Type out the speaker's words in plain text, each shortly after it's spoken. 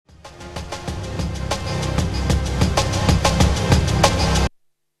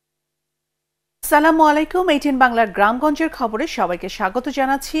আসসালামু আলাইকুম। ATN বাংলার গ্রামগঞ্জের খবরে সবাইকে স্বাগত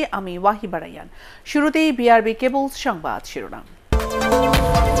জানাচ্ছি আমি ওয়াহিবা রায়ান। শুরুতেই বিআরবি কেবলস সংবাদ শিরোনাম।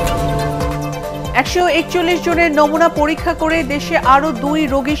 141 জনের নমুনা পরীক্ষা করে দেশে আরো 2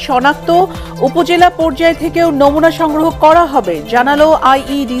 রোগী শনাক্ত। উপজেলা পর্যায় থেকেও নমুনা সংগ্রহ করা হবে, জানালো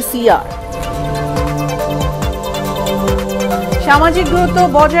IEDCR। সামাজিক দূরত্ব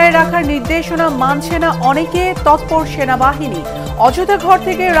বজায় রাখার নির্দেশনা মানছে না অনেকে, তৎপর সেনাবাহিনী। অযথা ঘর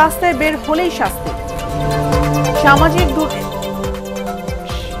থেকে রাস্তায় বের হলেই শাস্তি। সামাজিক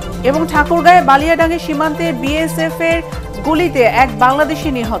এবং ঠাকুরগাঁয়ে বালিয়াডাঙ্গি সীমান্তে BSF এর গুলিতে এক বাংলাদেশি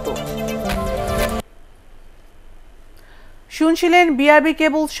নিহত। শুনছিলেন বিআরবি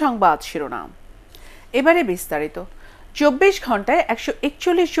কেবল সংবাদ শিরোনাম। এবারে বিস্তারিত। 24 ঘন্টায়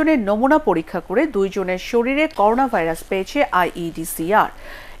 141 জনের নমুনা পরীক্ষা করে 2 জনের শরীরে করোনা ভাইরাস পেয়েছে IEDCR।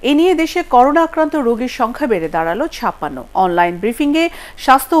 এ নিয়ে দেশে করোনা আক্রান্ত রোগীর সংখ্যা বেড়ে দাঁড়ালো 56। অনলাইন ব্রিফিংয়ে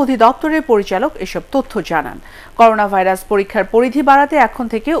স্বাস্থ্য অধিদপ্তরের পরিচালক এসব তথ্য জানান। করোনা ভাইরাস পরীক্ষার পরিধি বাড়াতে এখন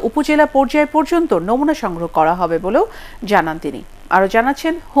থেকে উপজেলা পর্যায় পর্যন্ত নমুনা সংগ্রহ করা হবে বলেও জানান তিনি। আরও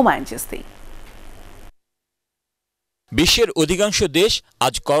জানাচ্ছেন হুমায়ুন চিস্তি। বিশ্বের অধিকাংশ দেশ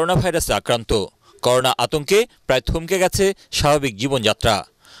আজ করোনা ভাইরাসে আক্রান্ত। করোনা আতঙ্কে প্রায় থমকে গেছে স্বাভাবিক জীবনযাত্রা।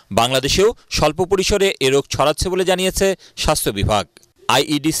 বাংলাদেশেও স্বল্প পরিসরে এ রোগ ছড়াচ্ছে বলে জানিয়েছে স্বাস্থ্য বিভাগ।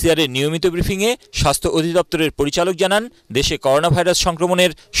 IEDCR এর নিয়মিত ব্রিফিংয়ে স্বাস্থ্য অধিদপ্তরের পরিচালক জানান, দেশে করোনা ভাইরাস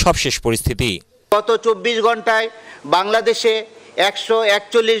সংক্রমণের সবশেষ পরিস্থিতি। গত 24 ঘন্টায় বাংলাদেশে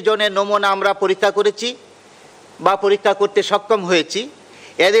 141 জনের নমুনা আমরা পরীক্ষা করেছি বা পরীক্ষা করতে সক্ষম হয়েছি।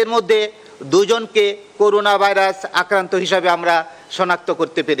 এদের মধ্যে 2 জনকে করোনা ভাইরাস আক্রান্ত হিসাবে আমরা শনাক্ত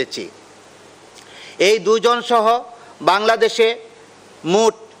করতে পেরেছি। এই 2 জন সহ বাংলাদেশে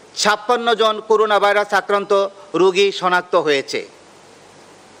মোট 56 জন করোনা ভাইরাস আক্রান্ত রোগী শনাক্ত হয়েছে।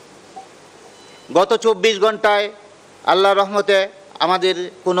 গত 24 ঘন্টায় আল্লাহর রহমতে আমাদের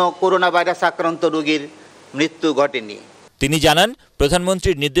কোনো করোনা ভাইরাস আক্রান্ত রোগীর মৃত্যু ঘটেনি। তিনি জানান,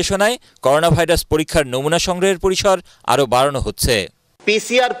 প্রধানমন্ত্রীর নির্দেশনায় করোনা ভাইরাস পরীক্ষার নমুনা সংগ্রহের পরিসর আরও বাড়ানো হচ্ছে।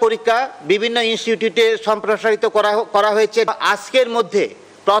 PCR পরীক্ষা বিভিন্ন ইনস্টিটিউটে সম্প্রসারিত করা হয়েছে। আজকের মধ্যে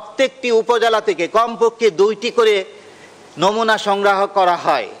প্রত্যেকটি উপজেলা থেকে কমপক্ষে 2টি করে নমুনা সংগ্রহ করা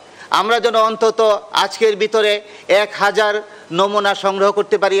হয়। আমরা যেন অন্তত আজকের ভিতরে 1000 নমুনা সংগ্রহ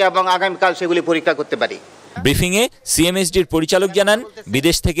করতে পারি এবং আগামীকাল সেগুলি পরীক্ষা করতে পারি। ব্রিফিংয়ে CMSDর পরিচালক জানান,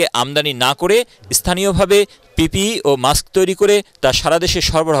 বিদেশ থেকে আমদানি না করে স্থানীয়ভাবে PPE ও মাস্ক তৈরি করে তা সারা দেশে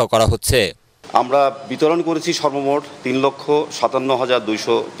সরবরাহ করা হচ্ছে। আমরা বিতরণ করেছি সর্বমোট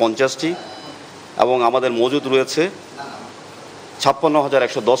 3,57,250টি এবং আমাদের মজুদ রয়েছে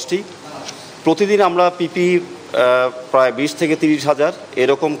 56,110টি। প্রতিদিন আমরা PPE প্রায় 20 থেকে 30,000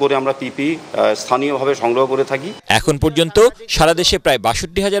 এরকম করে আমরা PPE স্থানীয়ভাবে সংগ্রহ করে থাকি। এখন পর্যন্ত সারা দেশে প্রায়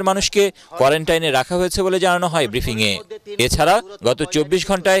 62,000 মানুষকে কোয়ারেন্টাইনে রাখা হয়েছে বলে জানানো হয় ব্রিফিংয়ে। এছাড়া গত 24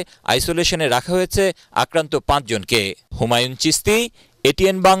 ঘন্টায় আইসোলেশনে রাখা হয়েছে আক্রান্ত 5 জনকে। হুমায়ুন চিস্তি,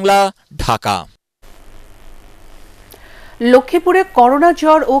 ATN বাংলা, ঢাকা। লক্ষ্মীপুরে করোনা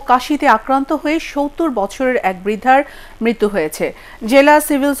জ্বর ও কাশিতে আক্রান্ত হয়ে 70 বছরের এক বৃদ্ধার মৃত্যু হয়েছে। জেলা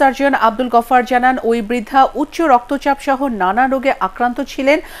সিভিল সার্জন আব্দুল গফার জানান, ওই বৃদ্ধা উচ্চ রক্তচাপ সহ নানা রোগে আক্রান্ত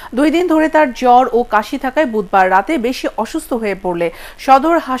ছিলেন। 2 দিন ধরে তার জ্বর ও কাশি থাকায় বুধবার রাতে বেশি অসুস্থ হয়ে পড়লে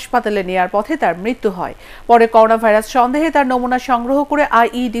সদর হাসপাতালে নেয়ার পথে তার মৃত্যু হয়। পরে করোনা ভাইরাস সন্দেহে তার নমুনা সংগ্রহ করে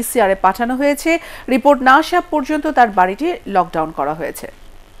IEDCR এ পাঠানো হয়েছে। রিপোর্ট না আসা পর্যন্ত তার বাড়িটি লকডাউন করা হয়েছে।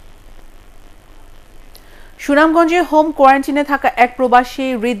 সুনামগঞ্জে হোম কোয়ারেন্টাইনে থাকা এক প্রবাসী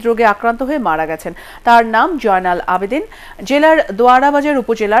হৃদরোগে আক্রান্ত হয়ে মারা গেছেন। তার নাম জয়নাল আবেদিন। জেলার দোয়ারাবাজার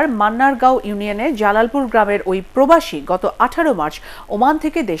উপজেলার মান্নারগাঁও ইউনিয়নের জালালপুর গ্রামের ওই প্রবাসী গত 18 মার্চ ওমান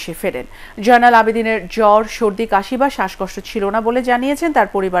থেকে দেশে ফেরেন। জয়নাল আবেদিনের জ্বর, সর্দি, কাশি বা শ্বাসকষ্ট ছিল না বলে জানিয়েছেন তার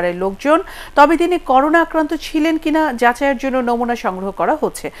পরিবারের লোকজন। তবে তিনি করোনা আক্রান্ত ছিলেন কিনা যাচাইয়ের জন্য নমুনা সংগ্রহ করা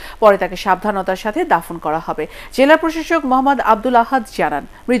হচ্ছে। পরে তাকে সাবধানতার সাথে দাফন করা হবে। জেলা প্রশাসক মোহাম্মদ আব্দুল আহাদ জানান,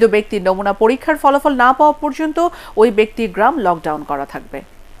 মৃত ব্যক্তির নমুনা পরীক্ষার ফলাফল না পাওয়া পর্যন্ত ওই ব্যক্তির গ্রাম লকডাউন করা থাকবে।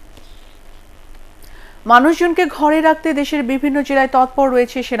 মানুষজনকে ঘরে রাখতে দেশের বিভিন্ন জেলায় তৎপর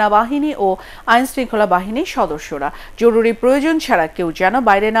রয়েছে সেনাবাহিনী ও আইন শৃঙ্খলা বাহিনীর সদস্যরা। জরুরি প্রয়োজন ছাড়া কেউ যেন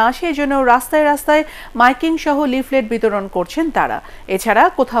বাইরে না আসে, এজন্য রাস্তায় রাস্তায় মাইকিং সহ লিফলেট বিতরণ করছেন তারা। এছাড়া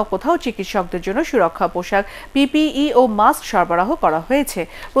কোথাও কোথাও চিকিৎসকদের জন্য সুরক্ষা পোশাক, PPE ও মাস্ক সরবরাহ করা হয়েছে।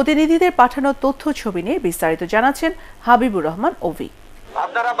 প্রতিনিধিদের পাঠানো তথ্য ছবি নিয়ে বিস্তারিত জানাচ্ছেন হাবিবুর রহমান ওভি।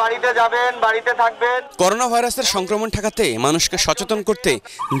 আপনারা বাড়িতে যাবেন, বাড়িতে থাকবেন। করোনা ভাইরাসের সংক্রমণ ঠেকাতে মানুষকে সচেতন করতে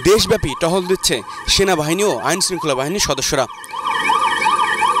দেশব্যাপী টহল দিচ্ছে সেনাবাহিনী ও আইন শৃঙ্খলা বাহিনীর সদস্যরা।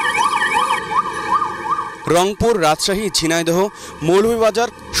 রংপুর, রাজশাহী, ঝিনাইদহ, মৌলভীবাজার,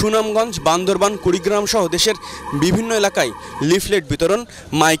 সুনামগঞ্জ, বান্দরবান, কুড়িগ্রাম সহ দেশের বিভিন্ন এলাকায় লিফলেট বিতরণ,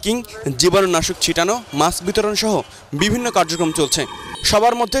 মাইকিং, জীবাণুনাশক ছিটানো, মাস্ক বিতরণ সহ বিভিন্ন কার্যক্রম চলছে।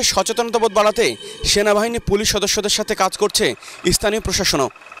 সবার মধ্যে সচেতনতাবোধ বাড়াতে সেনাবাহিনী, পুলিশ সদস্যদের সাথে কাজ করছে স্থানীয় প্রশাসনও।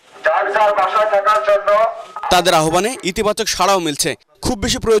 তাদের আহ্বানে ইতিবাচক সাড়াও মিলছে। খুব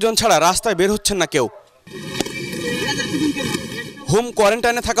বেশি প্রয়োজন ছাড়া রাস্তায় বের হচ্ছেন না কেউ। হোম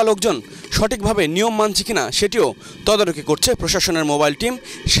কোয়ারেন্টাইনে থাকা লোকজন সঠিকভাবে নিয়ম মানছে কিনা সেটিও তদারকি করছে প্রশাসনের মোবাইল টিম,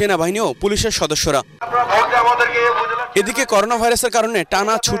 সেনাবাহিনী ও পুলিশের সদস্যরা। এদিকে করোনা ভাইরাসের কারণে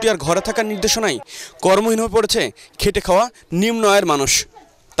টানা ছুটি আর ঘরে থাকার নির্দেশনায় কর্মহীন হয়ে পড়েছে খেটে খাওয়া নিম্ন আয়ের মানুষ।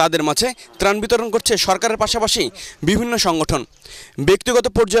 তাদের মাঝে ত্রাণ বিতরণ করছে সরকারের পাশাপাশি বিভিন্ন সংগঠন। ব্যক্তিগত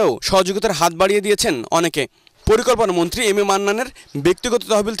পর্যায়েও সহযোগিতার হাত বাড়িয়ে দিয়েছেন অনেকে। পরিকল্পনা মন্ত্রী এম এ মান্নানের ব্যক্তিগত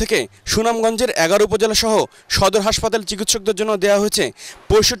তহবিল থেকে সুনামগঞ্জের 11 উপজেলা সহ সদর হাসপাতাল চিকিৎসকদের জন্য দেওয়া হয়েছে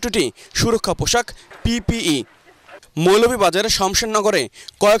 65টি সুরক্ষা পোশাক, পিপিই। মৌলভীবাজারে শমশেরনগরে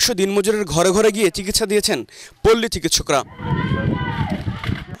কয়েকশো দিনমজুরের ঘরে ঘরে গিয়ে চিকিৎসা দিয়েছেন পল্লী চিকিৎসকরা।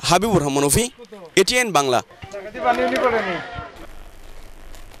 Habibur Rahman, ATN Bangla.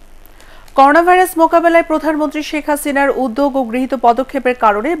 Corona virus মোকাবেলায় প্রধানমন্ত্রী শেখ হাসিনার উদ্যোগ ও গৃহীত পদক্ষেপের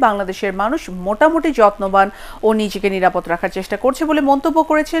কারণে বাংলাদেশের মানুষ মোটামুটি যত্নবান ও নিজেকে নিরাপদ রাখার চেষ্টা করছে বলে মন্তব্য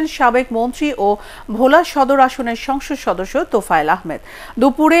করেছেন সাবেক মন্ত্রী ও ভোলা সদর আসনের সংসদ সদস্য তোফায়েল আহমেদ।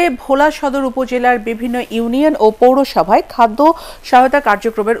 দুপুরে ভোলা সদর উপজেলার বিভিন্ন ইউনিয়ন ও পৌরসভায় খাদ্য সহায়তা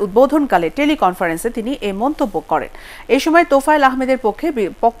কার্যক্রমের উদ্বোধনকালে টেলিকনফারেন্সে তিনি এই মন্তব্য করেন। এ সময় তোফায়েল আহমেদের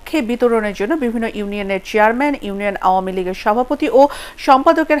পক্ষে বিতরণের জন্য বিভিন্ন ইউনিয়নের চেয়ারম্যান, ইউনিয়ন আওয়ামী লীগের সভাপতি ও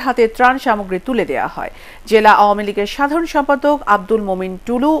সম্পাদকের হাতে ত্রাণ সামগ্রী তুলে দেওয়া হয়। জেলা আওয়ামী লীগের সাধারণ সম্পাদক আব্দুল মোমিন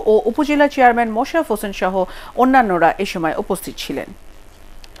টুলু ও উপজেলা চেয়ারম্যান মোশাররফ হোসেন সহ অন্যান্যরা এ সময় উপস্থিত ছিলেন।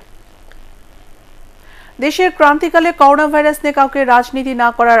 দেশের ক্রান্তিকালে করোনা ভাইরাস নিয়ে কাউকে রাজনীতি না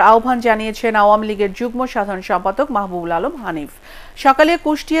করার আহ্বান জানিয়েছেন আওয়ামী লীগের যুগ্ম সাধারণ সম্পাদক মাহবুবুল আলম হানিফ। সকালে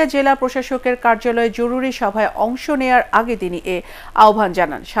কুষ্টিয়া জেলা প্রশাসকের কার্যালয়ে জরুরি সভায় অংশ নেয়ার আগে তিনি এ আহ্বান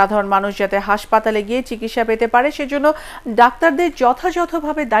জানান। সাধারণ মানুষ যাতে হাসপাতালে গিয়ে চিকিৎসা পেতে পারে সেজন্য ডাক্তারদের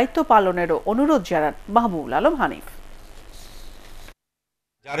যথাযথভাবে দায়িত্ব পালনেরও অনুরোধ জানান মাহবুবুল আলম হানিফ।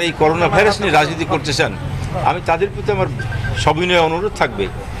 যারা এই করোনা ভাইরাস নিয়ে রাজনীতি করতে চান, আমি তাদের প্রতি আমার সবিনয় অনুরোধ থাকবে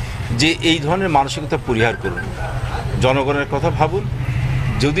যে এই ধরনের মানসিকতা পরিহার করুন, জনগণের কথা ভাবুন।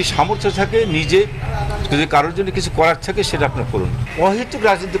 যদি সামর্থ্য থাকে, নিজে যদি কারোর জন্য কিছু করার থাকে সেটা আপনি করুন। অহেতুক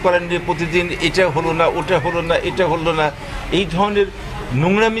রাজনীতি করেন নিয়ে প্রতিদিন এটা হলো না, ওটা হলো না, এটা হলো না, এই ধরনের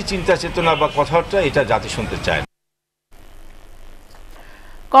নোংরামি চিন্তা চেতনা বা কথাটা এটা জাতি শুনতে চায় না।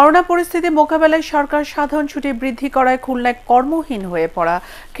 করোনা পরিস্থিতি মোকাবেলায় সরকার সাধারণ ছুটি বৃদ্ধি করায় খুলনায় কর্মহীন হয়ে পড়া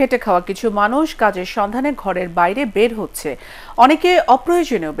খেটে খাওয়া কিছু মানুষ কাজের সন্ধানে ঘরের বাইরে বের হচ্ছে। অনেকে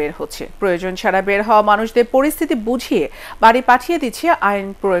অপ্রয়োজনীয় বের হচ্ছে। প্রয়োজন ছাড়া বের হওয়া মানুষদের পরিস্থিতি বুঝিয়ে বাড়ি পাঠিয়ে দিচ্ছে আইন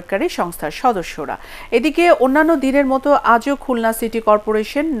প্রয়োগকারী সংস্থার সদস্যরা। এদিকে অন্যান্য দিনের মতো আজও খুলনা সিটি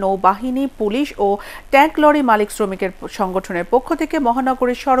কর্পোরেশন, নৌবাহিনী, পুলিশ ও ট্যাঙ্ক লরি মালিক শ্রমিকের সংগঠনের পক্ষ থেকে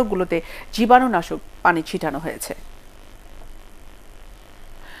মহানগরীর সড়কগুলোতে জীবাণুনাশক পানি ছিটানো হয়েছে।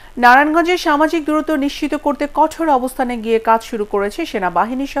 নারায়ণগঞ্জে সামাজিক দূরত্ব নিশ্চিত করতে কঠোর অবস্থানে গিয়ে কাজ শুরু করেছে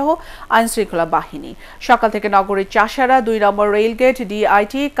সেনাবাহিনী সহ আইনশৃঙ্খলা বাহিনী। সকাল থেকে নগরীর চাষারা, 2 নম্বর রেলগেট,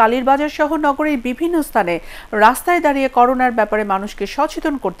 ডিআইটি, কালীরবাজার সহ নগরীর বিভিন্ন স্থানে রাস্তায় দাঁড়িয়ে করোনার ব্যাপারে মানুষকে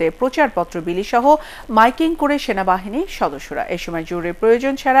সচেতন করতে প্রচারপত্র বিলি সহ মাইকিং করে সেনাবাহিনীর সদস্যরা। এ সময় জরুরি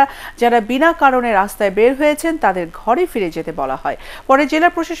প্রয়োজন ছাড়া যারা বিনা কারণে রাস্তায় বের হয়েছেন তাদের ঘরে ফিরে যেতে বলা হয়। পরে জেলা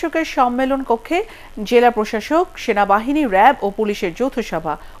প্রশাসকের সম্মেলন কক্ষে জেলা প্রশাসক, সেনাবাহিনী, র্যাব ও পুলিশের যৌথ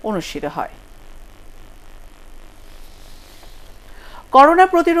সভা অনুষ্ঠিত হয়। করোনা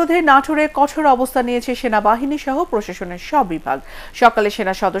প্রতিরোধে নাটোরে কঠোর অবস্থান নিয়েছে সেনাবাহিনী সহ প্রশাসনের সব বিভাগ। সকালে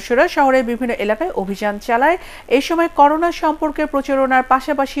সেনা সদস্যরা শহরের বিভিন্ন এলাকায় অভিযান চালায়। এই সময় করোনা সম্পর্কে প্রচারণার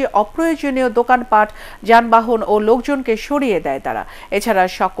পাশাপাশি অপ্রয়োজনীয় দোকানপাট, যানবাহন ও লোকজনকে সরিয়ে দেয় তারা। এছাড়া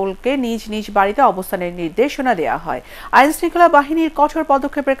সকলকে নিজ নিজ বাড়িতে অবস্থানের নির্দেশনা দেওয়া হয়। আইনশৃঙ্খলা বাহিনীর কঠোর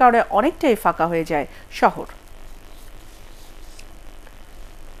পদক্ষেপের কারণে অনেকটাই ফাঁকা হয়ে যায় শহর।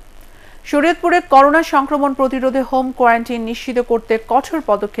 শরীয়তপুরে করোনা সংক্রমণ প্রতিরোধে হোম কোয়ারেন্টাইন নিশ্চিত করতে কঠোর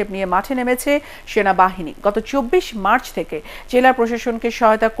পদক্ষেপ নিয়ে মাঠে নেমেছে সেনাবাহিনী। গত 24 মার্চ থেকে জেলা প্রশাসনকে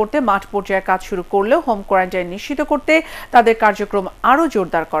সহায়তা করতে মাঠ পর্যায়ে কাজ শুরু করলেও হোম কোয়ারেন্টাইন নিশ্চিত করতে তাদের কার্যক্রম আরও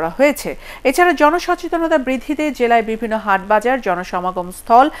জোরদার করা হয়েছে। এছাড়া জনসচেতনতা বৃদ্ধিতে জেলায় বিভিন্ন হাটবাজার, জনসমাগম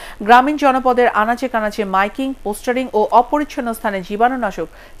স্থল, গ্রামীণ জনপদের আনাচে কানাচে মাইকিং, পোস্টারিং ও অপরিচ্ছন্ন স্থানে জীবাণুনাশক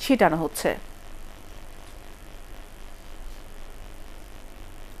ছিটানো হচ্ছে।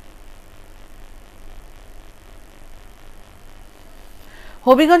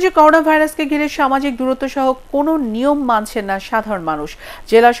 হবিগঞ্জে করোনা ভাইরাসকে ঘিরে সামাজিক দূরত্ব সহ কোনো নিয়ম মানছেন না সাধারণ মানুষ।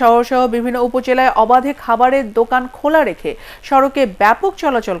 জেলা শহর সহ বিভিন্ন উপজেলায় অবাধে খাবারের দোকান খোলা রেখে সড়কে ব্যাপক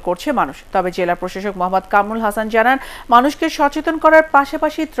চলাচল করছে মানুষ। তবে জেলা প্রশাসক মোহাম্মদ কামরুল হাসান জানান, মানুষকে সচেতন করার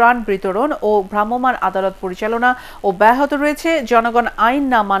পাশাপাশি ত্রাণ বিতরণ ও ভ্রাম্যমাণ আদালত পরিচালনা ও ব্যাহত রয়েছে। জনগণ আইন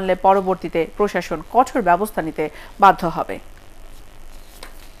না মানলে পরবর্তীতে প্রশাসন কঠোর ব্যবস্থা নিতে বাধ্য হবে।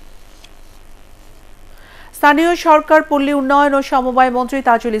 স্থানীয় সরকার, পল্লী উন্নয়ন ও সমবায় মন্ত্রী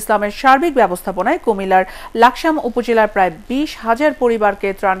তাজুল ইসলামের সার্বিক ব্যবস্থাপনায় কুমিল্লার লাকসাম উপজেলার প্রায় 20,000 পরিবারকে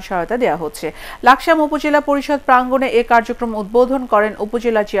ত্রাণ সহায়তা দেওয়া হচ্ছে। লাকসাম উপজেলা পরিষদ প্রাঙ্গণে এ কার্যক্রম উদ্বোধন করেন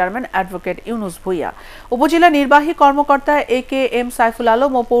উপজেলা চেয়ারম্যান অ্যাডভোকেট ইউনুস ভুইয়া। উপজেলা নির্বাহী কর্মকর্তা AKM সাইফুল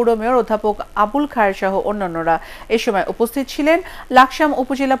আলম ও পৌর মেয়র অধ্যাপক আবুল খায়ের সহ অন্যান্যরা এ সময় উপস্থিত ছিলেন। লাকসাম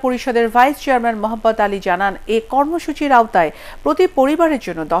উপজেলা পরিষদের ভাইস চেয়ারম্যান মোহাম্মদ আলী জানান, এ কর্মসূচির আওতায় প্রতি পরিবারের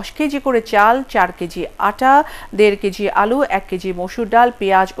জন্য 10 কেজি করে চাল, 4 কেজি আটা, 1.5 কেজি আলু, 1 কেজি মসুর ডাল,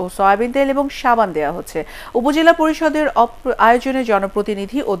 পেঁয়াজ ও সয়াবিন তেল এবং সাবান দেওয়া হচ্ছে। উপজেলা পরিষদের আয়োজনে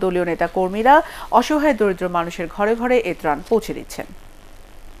জনপ্রতিনিধি ও দলীয় নেতা কর্মীরা অসহায় দরিদ্র মানুষের ঘরে ঘরে এ ত্রাণ পৌঁছে দিচ্ছেন।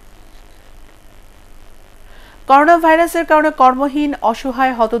 করোনা ভাইরাসের কারণে কর্মহীন,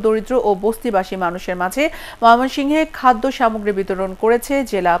 অসহায়, হতদরিদ্র ও বস্তিবাসী মানুষের মাঝে ময়মনসিংহে খাদ্য সামগ্রী বিতরণ করেছে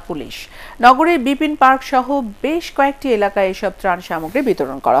জেলা পুলিশ। নগরীর বিপিন পার্ক সহ বেশ কয়েকটি এলাকায় এসব ত্রাণ সামগ্রী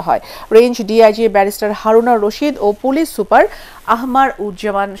বিতরণ করা হয়। Range DIG barrister Haruna Rashid ও পুলিশ সুপার আহমার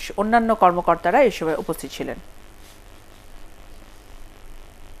উজ্জামান অন্যান্য কর্মকর্তারা এ সময় উপস্থিত ছিলেন।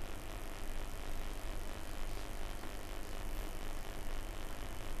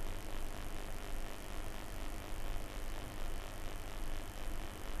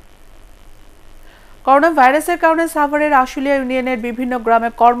 করোনা ভাইরাসের কারণে সাভারের আশুলিয়া ইউনিয়নের বিভিন্ন গ্রামে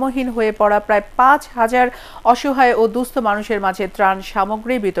কর্মহীন হয়ে পড়া প্রায় 5,000 অসহায় ও দুস্থ মানুষের মাঝে ত্রাণ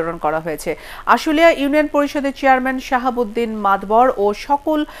সামগ্রী বিতরণ করা হয়েছে। আশুলিয়া ইউনিয়ন পরিষদের চেয়ারম্যান শাহাবুদ্দিন মাদবর ও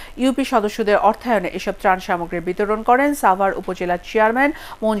সকল ইউপি সদস্যদের অর্থায়নে এসব ত্রাণ সামগ্রী বিতরণ করেন সাভার উপজেলার চেয়ারম্যান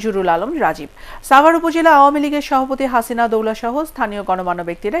মঞ্জুরুল আলম রাজীব। সাভার উপজেলা আওয়ামী লীগের সভাপতি হাসিনা দৌলা সহ স্থানীয় গণমান্য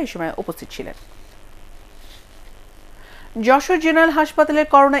ব্যক্তিরা এই সময় উপস্থিত ছিলেন। যশোর জেনারেল হাসপাতালের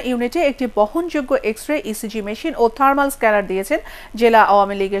করোনা ইউনিটে একটি বহনযোগ্য এক্স-রে, ইসিজি মেশিন ও থার্মাল স্ক্যানার দিয়েছেন জেলা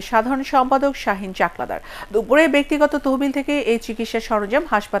আওয়ামী লীগের সাধারণ সম্পাদক শাহিন চাকলাদার। দুপুরে ব্যক্তিগত তহবিল থেকে এই চিকিৎসা সরঞ্জাম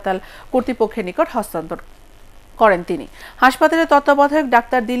হাসপাতাল কর্তৃপক্ষের নিকট হস্তান্তর করেন তিনি। হাসপাতালের তত্ত্বাবধায়ক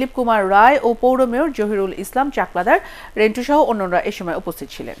ডাক্তার দিলীপ কুমার রায় ও পৌর মেয়র জহিরুল ইসলাম চাকলাদার, রেন্টু সহ অন্যরা এ সময় উপস্থিত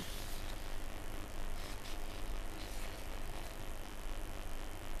ছিলেন।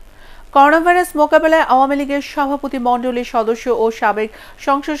 করোনা ভাইরাস মোকাবেলায় আওয়ামী লীগের সভাপতি মণ্ডলীর সদস্য ও সাবেক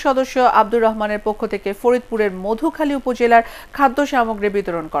সংসদ সদস্য আব্দুর রহমানের পক্ষ থেকে ফরিদপুরের মধুখালী উপজেলার খাদ্য সামগ্রী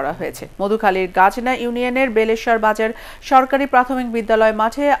বিতরণ করা হয়েছে। মধুখালীর গাজনা ইউনিয়নের বেলেশ্বর বাজার সরকারি প্রাথমিক বিদ্যালয়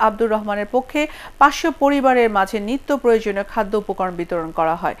মাঠে আব্দুর রহমানের পক্ষে 500 পরিবারের মাঝে নিত্য প্রয়োজনীয় খাদ্য উপকরণ বিতরণ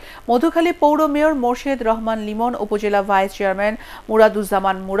করা হয়। মধুখালী পৌর মেয়র মোর্শেদ রহমান লিমন, উপজেলা ভাইস চেয়ারম্যান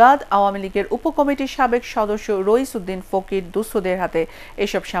মুরাদুজ্জামান মুরাদ, আওয়ামী লীগের উপকমিটির সাবেক সদস্য রইস উদ্দিন ফকির দুস্থদের হাতে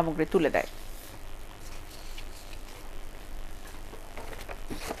এসব সামগ্রী তুলে দেয়।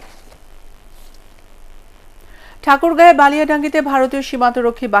 ঠাকুরগাঁয়ে বালিয়াডাঙ্গিতে ভারতীয়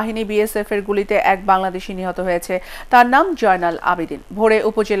সীমান্তরক্ষী বাহিনী বিএসএফ এর গুলিতে এক বাংলাদেশি নিহত হয়েছে। তার নাম জয়নাল আবেদিন। ভোরে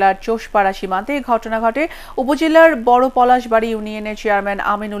উপজেলার চোষপাড়া সীমান্তে ঘটনা ঘটে। উপজেলার বড় পলাশবাড়ি ইউনিয়নের চেয়ারম্যান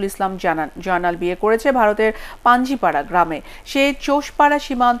আমিনুল ইসলাম জানান, জয়নাল বিয়ে করেছে ভারতের পাঞ্জিপাড়া গ্রামে। সে চোষপাড়া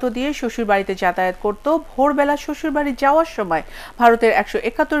সীমান্ত দিয়ে শ্বশুরবাড়িতে যাতায়াত করত। ভোরবেলা শ্বশুরবাড়ি যাওয়ার সময় ভারতের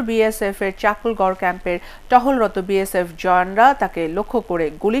 171 বিএসএফ এর চাকুলগড় ক্যাম্পের টহলরত বিএসএফ জওয়ানরা তাকে লক্ষ্য করে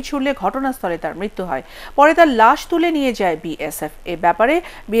গুলি ছুড়লে ঘটনাস্থলে তার মৃত্যু হয়। পরে তার লাশ তুলে নিয়ে যায় বিএসএফ। এ ব্যাপারে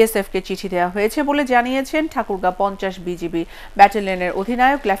বিএসএফকে চিঠি দেওয়া হয়েছে বলে জানিয়েছেন ঠাকুরগাঁ 50 বিজিবি ব্যাটালিয়নের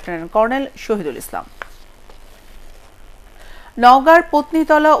অধিনায়ক লেফটেন্যান্ট কর্নেল শহীদুল ইসলাম। নওগাঁর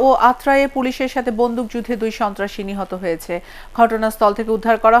পত্নীতলা ও আত্রায়ে পুলিশের সাথে বন্দুকযুদ্ধে 2 সন্ত্রাসী নিহত হয়েছে। ঘটনাস্থল থেকে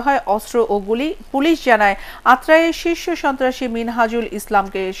উদ্ধার করা হয় অস্ত্র ও গুলি। পুলিশ জানায়, আত্রায়ের শীর্ষ সন্ত্রাসী মিনহাজুল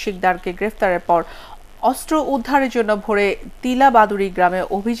ইসলামকে শিকদারকে গ্রেফতারের পর অস্ত্র উদ্ধারের জন্য ভোরে তিলাবাদুরি গ্রামে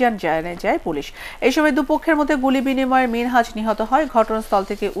অভিযান যায় পুলিশ। এই সময় দুপক্ষের মধ্যে গুলি বিনিময়ে মিনহাজ নিহত হয়। ঘটনাস্থল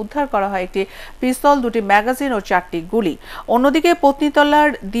থেকে উদ্ধার করা হয় একটি পিস্তল, 2টি ম্যাগাজিন ও 4টি গুলি। অন্যদিকে পত্নীতলার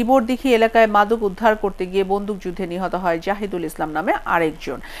দিবরদিঘি এলাকায় মাদক উদ্ধার করতে গিয়ে বন্দুকযুদ্ধে নিহত হয় জাহিদুল ইসলাম নামে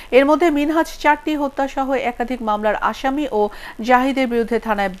আরেকজন। এর মধ্যে মিনহাজ 4টি হত্যা সহ একাধিক মামলার আসামি ও জাহিদের বিরুদ্ধে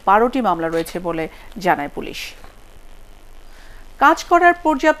থানায় 12টি মামলা রয়েছে বলে জানায় পুলিশ। কাজ করার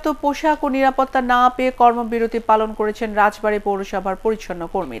পর্যাপ্ত পোশাক ও নিরাপত্তা না পেয়ে কর্মবিরতি পালন করেছেন রাজবাড়ী পৌরসভার পরিচ্ছন্ন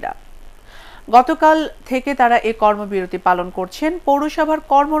কর্মীরা। গতকাল থেকে তারা এই কর্মবিরতি পালন করছেন। পৌরসভার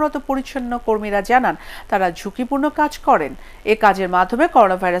কর্মরত পরিচ্ছন্ন কর্মীরা জানান তারা ঝুঁকিপূর্ণ কাজ করেন। এ কাজের মাধ্যমে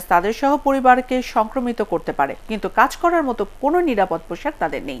করোনা ভাইরাস তাদের সহ পরিবারকে সংক্রমিত করতে পারে, কিন্তু কাজ করার মতো কোনো নিরাপদ পোশাক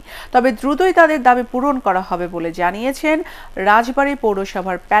তাদের নেই। তবে দ্রুতই তাদের দাবি পূরণ করা হবে বলে জানিয়েছেন রাজবাড়ী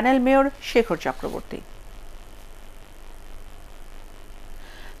পৌরসভার প্যানেল মেয়র শেখর চক্রবর্তী।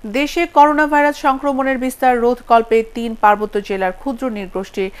 দেশে করোনা ভাইরাস সংক্রমণের বিস্তার রোধকল্পে ৩ পার্বত্য জেলার ক্ষুদ্র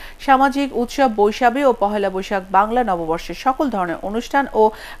নৃগোষ্ঠীর সামাজিক উৎসব বৈশাখী ও পহেলা বৈশাখ বাংলা নববর্ষের সকল ধরনের অনুষ্ঠান ও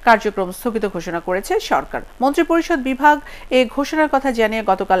কার্যক্রম স্থগিত ঘোষণা করেছে সরকার। মন্ত্রিপরিষদ বিভাগ এই ঘোষণার কথা জানিয়ে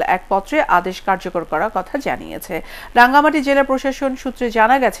গতকাল এক পত্রে আদেশ কার্যকর করার কথা জানিয়েছে। রাঙ্গামাটি জেলা প্রশাসন সূত্রে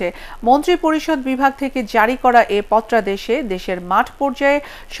জানা গেছে, মন্ত্রিপরিষদ বিভাগ থেকে জারি করা এ পত্রাদেশে দেশের মাঠ পর্যায়ে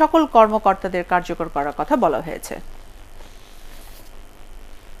সকল কর্মকর্তাদের কার্যকর করার কথা বলা হয়েছে।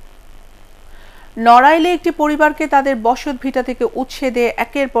 নড়াইলে একটি পরিবারকে তাদের বসত ভিটা থেকে উচ্ছেদে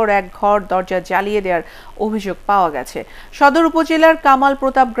একের পর এক ঘর দরজা জ্বালিয়ে দেওয়ার অভিযোগ পাওয়া গেছে। সদর উপজেলার কামাল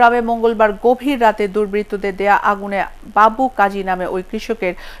প্রতাপ গ্রামে মঙ্গলবার গভীর রাতে দুর্বৃত্তদের দেয়া আগুনে বাবু কাজী নামে ওই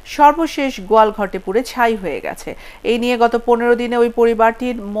কৃষকের সর্বশেষ গোয়াল ঘরটি পুড়ে ছাই হয়ে গেছে। এই নিয়ে গত 15 দিনে ওই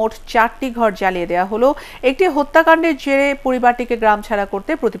পরিবারটির মোট 4টি ঘর জ্বালিয়ে দেওয়া হলো। একটি হত্যাকাণ্ডের জেরে পরিবারটিকে গ্রাম ছাড়া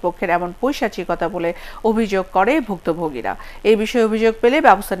করতে প্রতিপক্ষের এমন পৈশাচিকতা বলে অভিযোগ করে ভুক্তভোগীরা। এই বিষয়ে অভিযোগ পেলে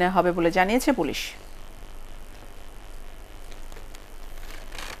ব্যবস্থা নেওয়া হবে বলে জানিয়েছে পুলিশ।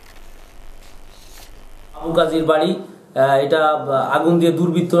 বাবু কাজীর বাড়ি এটা আগুন দিয়ে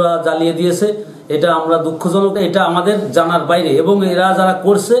দুর্বৃত্তরা জ্বালিয়ে দিয়েছে। এটা আমরা দুঃখজনক, এটা আমাদের জানার বাইরে, এবং এরা যারা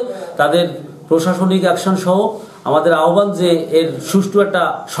করছে তাদের প্রশাসনিক অ্যাকশন সহ আমাদের আহ্বান যে এর সুষ্ঠু একটা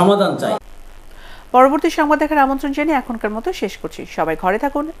সমাধান চাই। পরবর্তী সংবাদ দেখার আমন্ত্রণ জানিয়ে এখনকার মতো শেষ করছি। সবাই ঘরে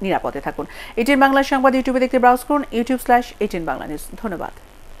থাকুন, নিরাপদে থাকুন। ATN বাংলা সংবাদ ইউটিউবে দেখতে ব্রাউজ করুন youtube/ATN Bangla News। ধন্যবাদ।